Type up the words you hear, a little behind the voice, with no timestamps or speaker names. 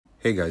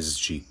Hey guys, it's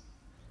G.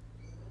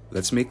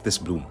 Let's make this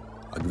bloom.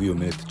 I'll give you a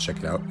minute to check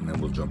it out and then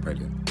we'll jump right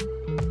in.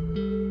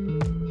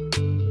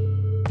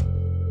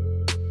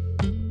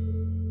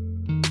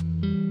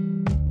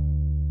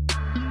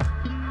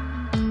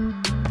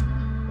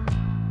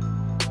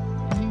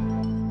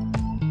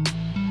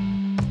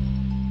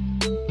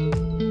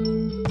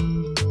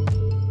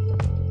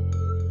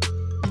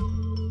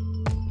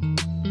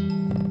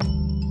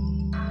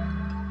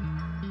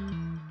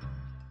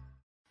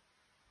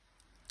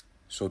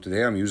 So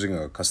today I'm using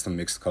a custom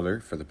mixed color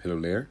for the pillow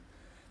layer.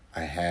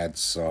 I had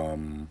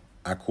some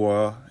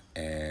aqua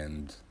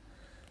and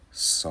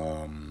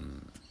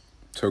some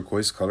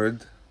turquoise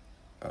colored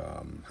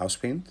house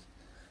paint.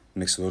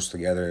 Mix those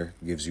together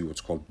gives you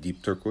what's called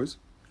deep turquoise.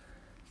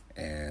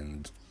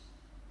 And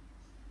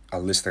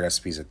I'll list the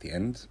recipes at the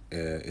end.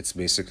 It's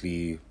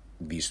basically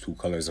these two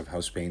colors of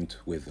house paint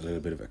with a little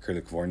bit of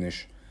acrylic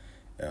varnish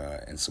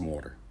and some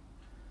water.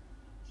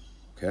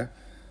 Okay.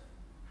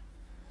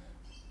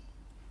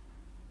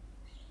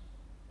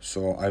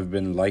 So I've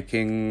been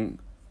liking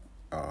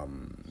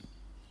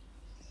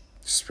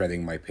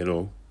spreading my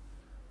pillow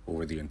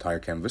over the entire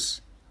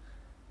canvas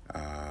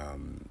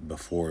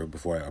before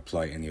I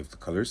apply any of the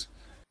colors.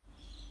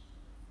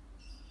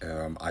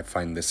 I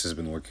find this has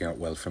been working out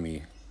well for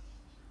me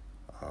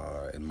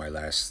in my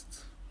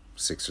last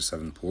 6 or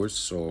 7 pours,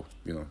 so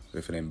you know,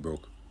 if it ain't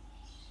broke.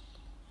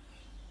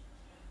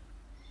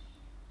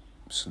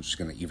 So I'm just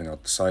gonna even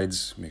out the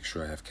sides, make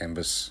sure I have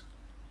canvas.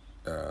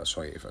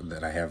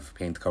 That I have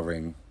paint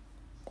covering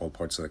all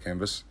parts of the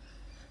canvas.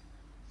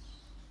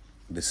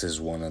 This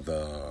is one of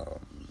the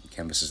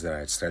canvases that I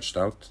had stretched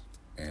out,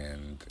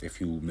 and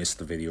if you missed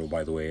the video,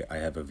 by the way, I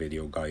have a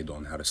video guide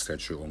on how to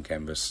stretch your own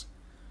canvas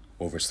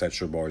over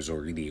stretcher bars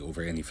or really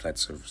over any flat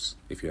surface.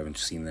 If you haven't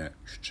seen that,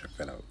 you should check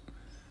that out.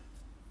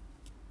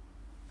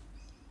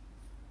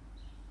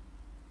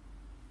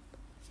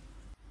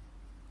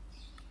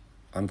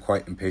 I'm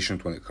quite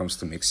impatient when it comes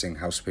to mixing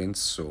house paints,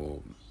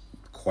 so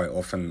quite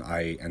often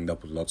I end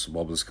up with lots of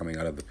bubbles coming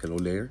out of the pillow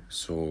layer.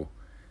 So,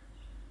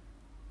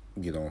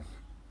 you know,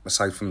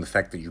 aside from the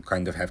fact that you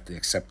kind of have to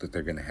accept that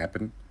they're going to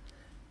happen,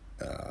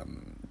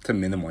 to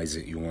minimize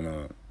it, you want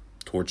to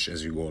torch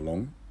as you go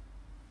along,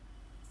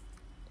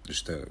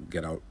 just to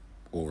get out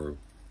or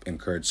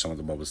encourage some of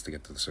the bubbles to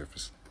get to the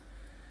surface.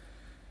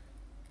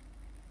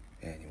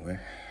 Anyway,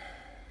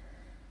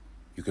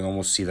 you can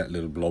almost see that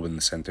little blob in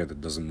the center that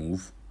doesn't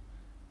move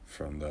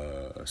from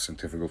the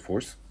centrifugal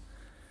force.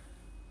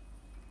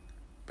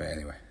 But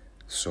anyway,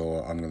 so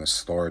I'm gonna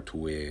start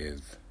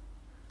with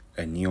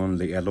a neon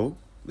yellow.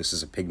 This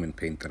is a pigment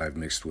paint that I've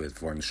mixed with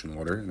varnish and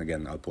water. And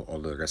again, I'll put all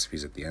the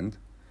recipes at the end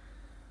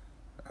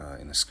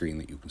in a screen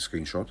that you can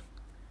screenshot.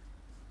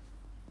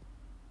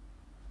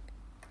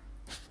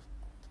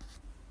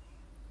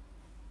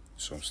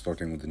 So I'm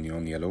starting with the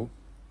neon yellow.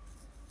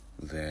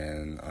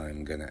 Then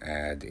I'm gonna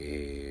add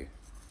a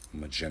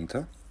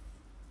magenta.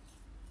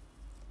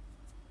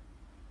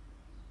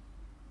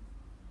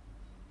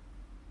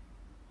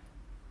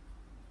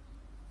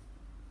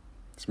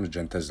 This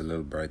magenta is a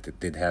little bright. It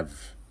did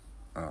have,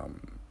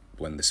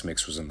 when this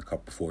mix was in the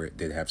cup before, it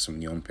did have some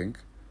neon pink.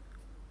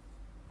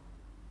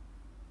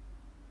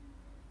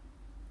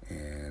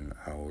 And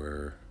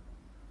our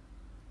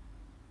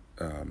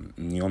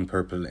neon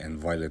purple and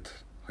violet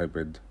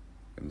hybrid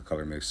in the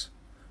color mix.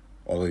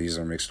 All of these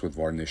are mixed with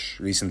varnish.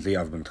 Recently,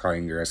 I've been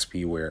trying a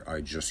recipe where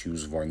I just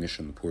use varnish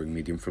and pouring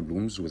medium for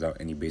blooms without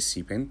any base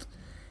C paint.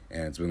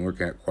 And it's been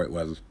working out quite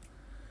well.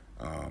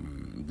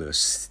 The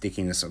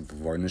stickiness of the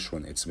varnish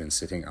when it's been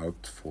sitting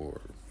out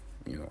for,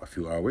 you know, a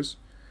few hours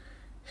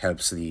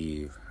helps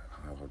the,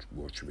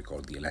 what should we call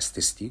it, the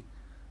elasticity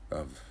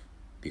of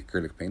the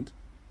acrylic paint.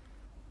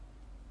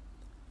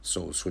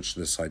 So switch to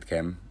the side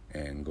cam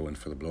and go in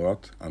for the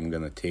blowout. I'm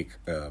gonna take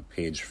a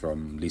page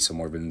from Lisa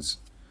Marvin's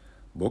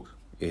book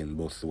in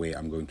both the way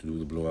I'm going to do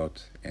the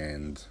blowout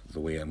and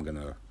the way I'm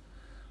gonna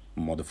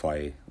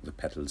modify the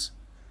petals.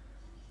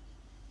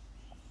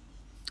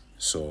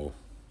 So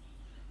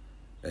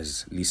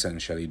as Lisa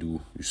and Shelley do,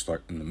 you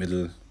start in the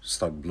middle,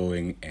 start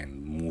blowing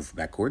and move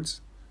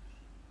backwards.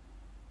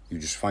 You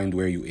just find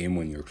where you aim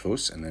when you're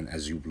close, and then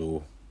as you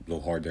blow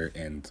harder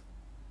and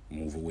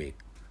move away.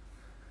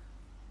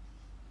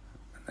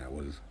 And that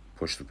will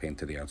push the paint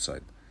to the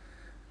outside.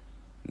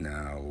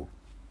 Now,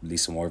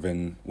 Lisa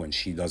Marvin, when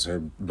she does her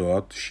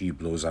blowout, she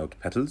blows out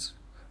petals.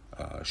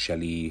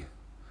 Shelley,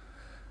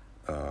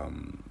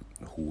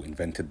 who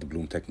invented the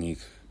bloom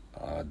technique,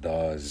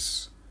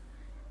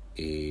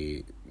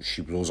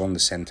 she blows on the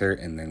center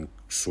and then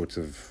sort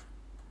of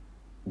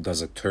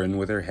does a turn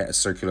with her head, a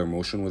circular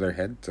motion with her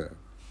head to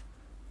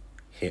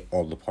hit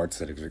all the parts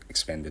that are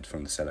expanded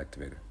from the cell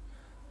activator.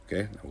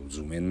 Okay, now we'll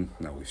zoom in.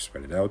 Now we've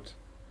spread it out.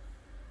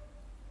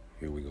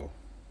 Here we go.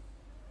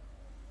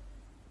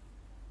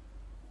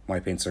 My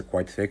paints are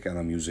quite thick and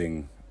I'm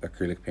using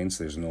acrylic paints.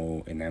 There's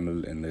no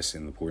enamel in this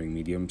in the pouring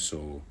medium,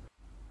 so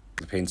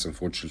the paints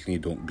unfortunately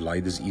don't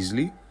glide as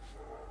easily,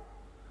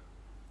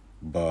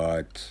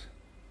 but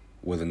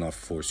with enough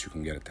force you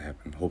can get it to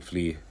happen.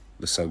 Hopefully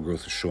the cell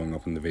growth is showing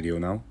up in the video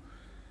now.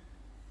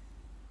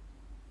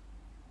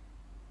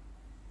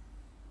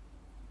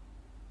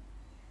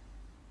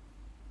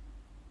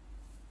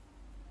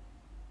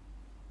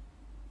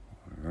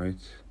 Right.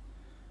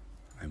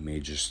 I may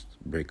just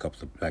break up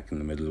the black in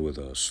the middle with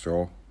a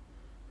straw,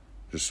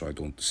 just so I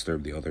don't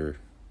disturb the other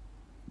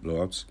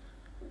blowouts.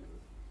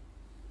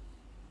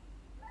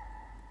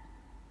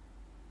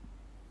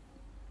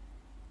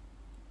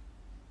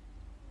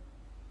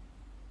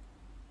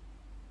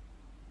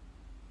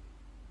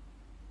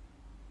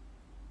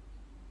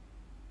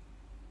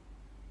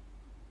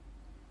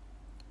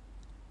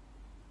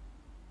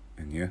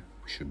 And yeah,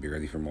 we should be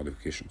ready for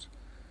modifications.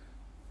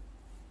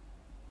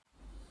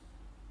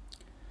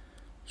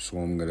 So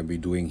what I'm gonna be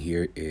doing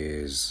here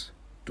is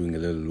doing a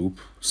little loop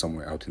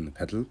somewhere out in the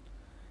petal,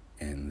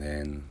 and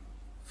then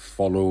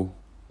follow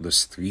the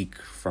streak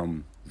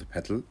from the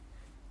petal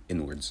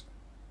inwards.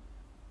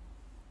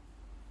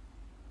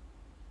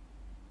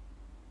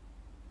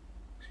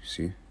 You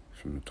see,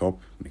 from the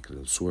top, make a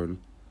little swirl.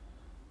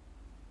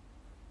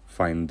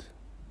 Find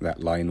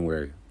that line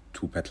where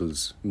two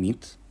petals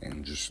meet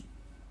and just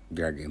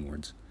drag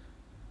inwards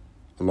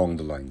along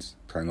the lines.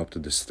 Try not to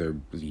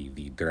disturb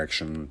the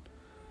direction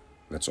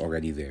that's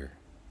already there.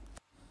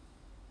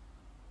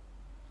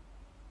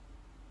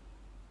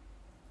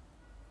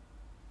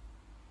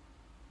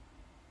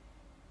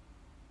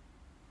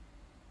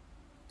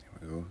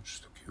 There we go,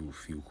 just a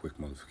few quick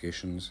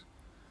modifications.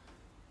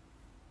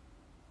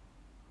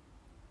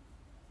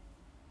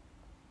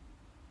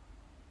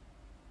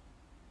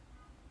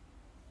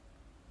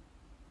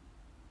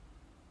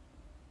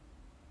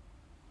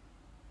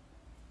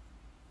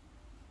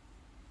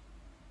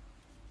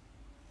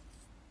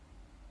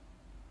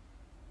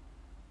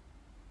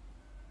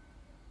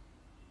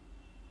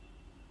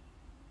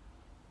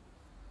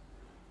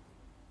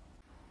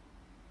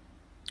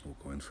 We'll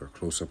go in for a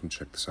close-up and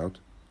check this out.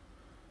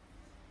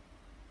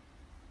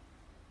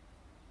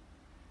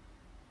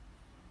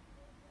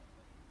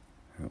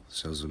 Well, the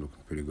cells are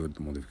looking pretty good,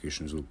 the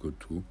modifications look good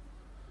too.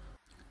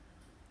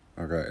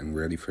 Alright, and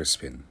we're ready for a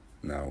spin.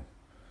 Now,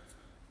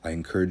 I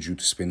encourage you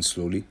to spin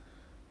slowly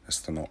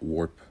as to not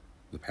warp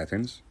the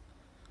patterns.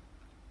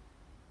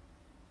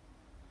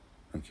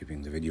 I'm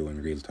keeping the video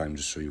in real time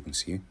just so you can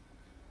see.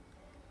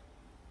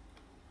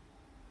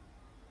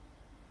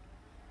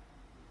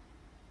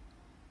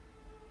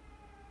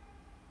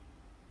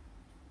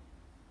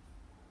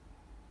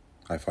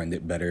 I find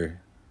it better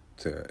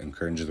to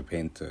encourage the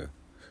paint to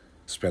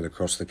spread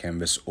across the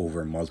canvas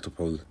over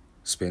multiple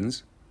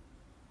spins.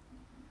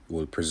 It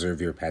will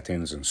preserve your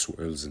patterns and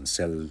swirls and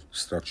cell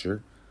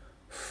structure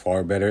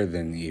far better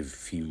than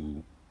if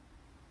you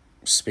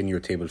spin your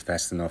table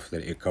fast enough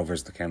that it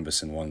covers the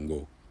canvas in one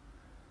go.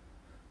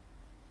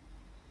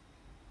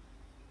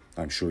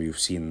 I'm sure you've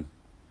seen,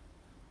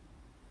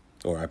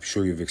 or I'm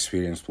sure you've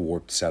experienced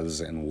warped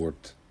cells and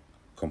warped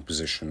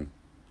composition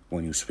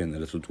when you spin a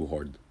little too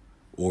hard,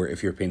 or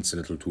if your paint's a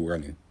little too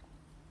runny.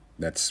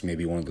 That's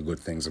maybe one of the good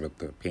things about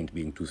the paint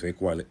being too thick.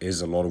 While it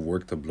is a lot of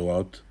work to blow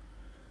out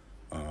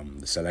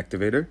the cell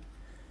activator,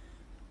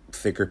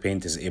 thicker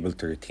paint is able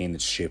to retain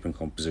its shape and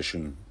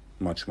composition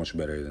much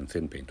better than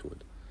thin paint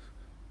would.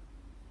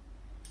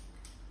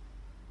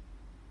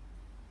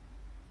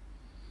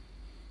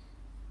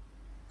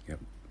 Yep,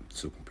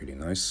 it's looking pretty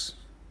nice.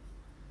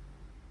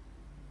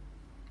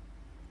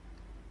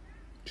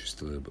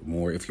 Just a little bit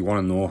more. If you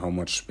want to know how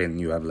much spin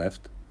you have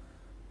left,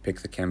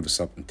 pick the canvas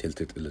up and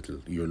tilt it a little.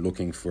 You're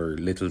looking for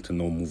little to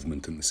no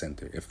movement in the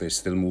center. If there's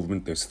still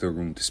movement, there's still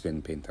room to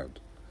spin paint out.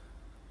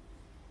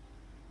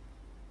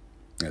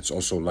 It's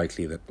also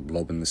likely that the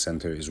blob in the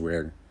center is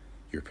where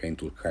your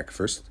paint will crack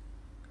first,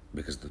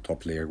 because the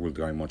top layer will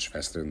dry much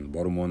faster than the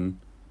bottom one,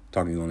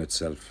 tugging on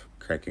itself,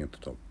 cracking at the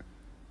top.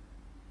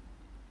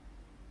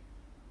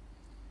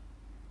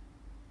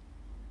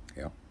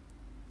 Yeah,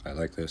 I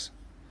like this.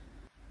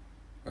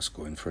 Let's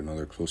go in for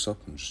another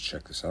close-up and just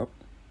check this out.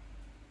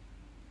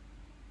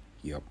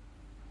 Yep.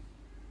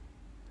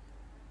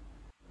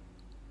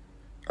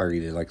 I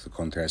really like the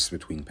contrast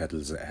between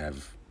petals that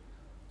have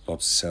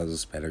lots of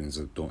cells, patterns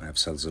that don't have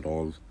cells at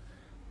all.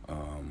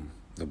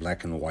 The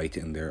black and white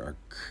in there are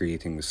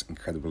creating this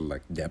incredible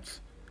depth.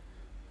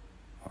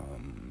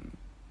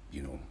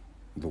 You know,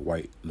 the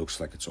white looks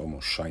like it's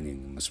almost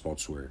shining in the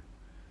spots where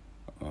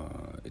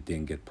it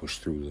didn't get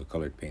pushed through the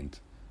colored paint,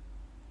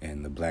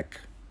 and the black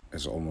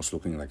is almost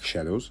looking like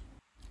shadows.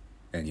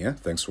 And yeah,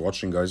 thanks for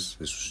watching, guys.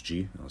 This was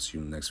G. I'll see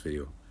you in the next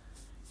video.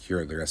 Here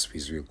are the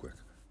recipes real quick.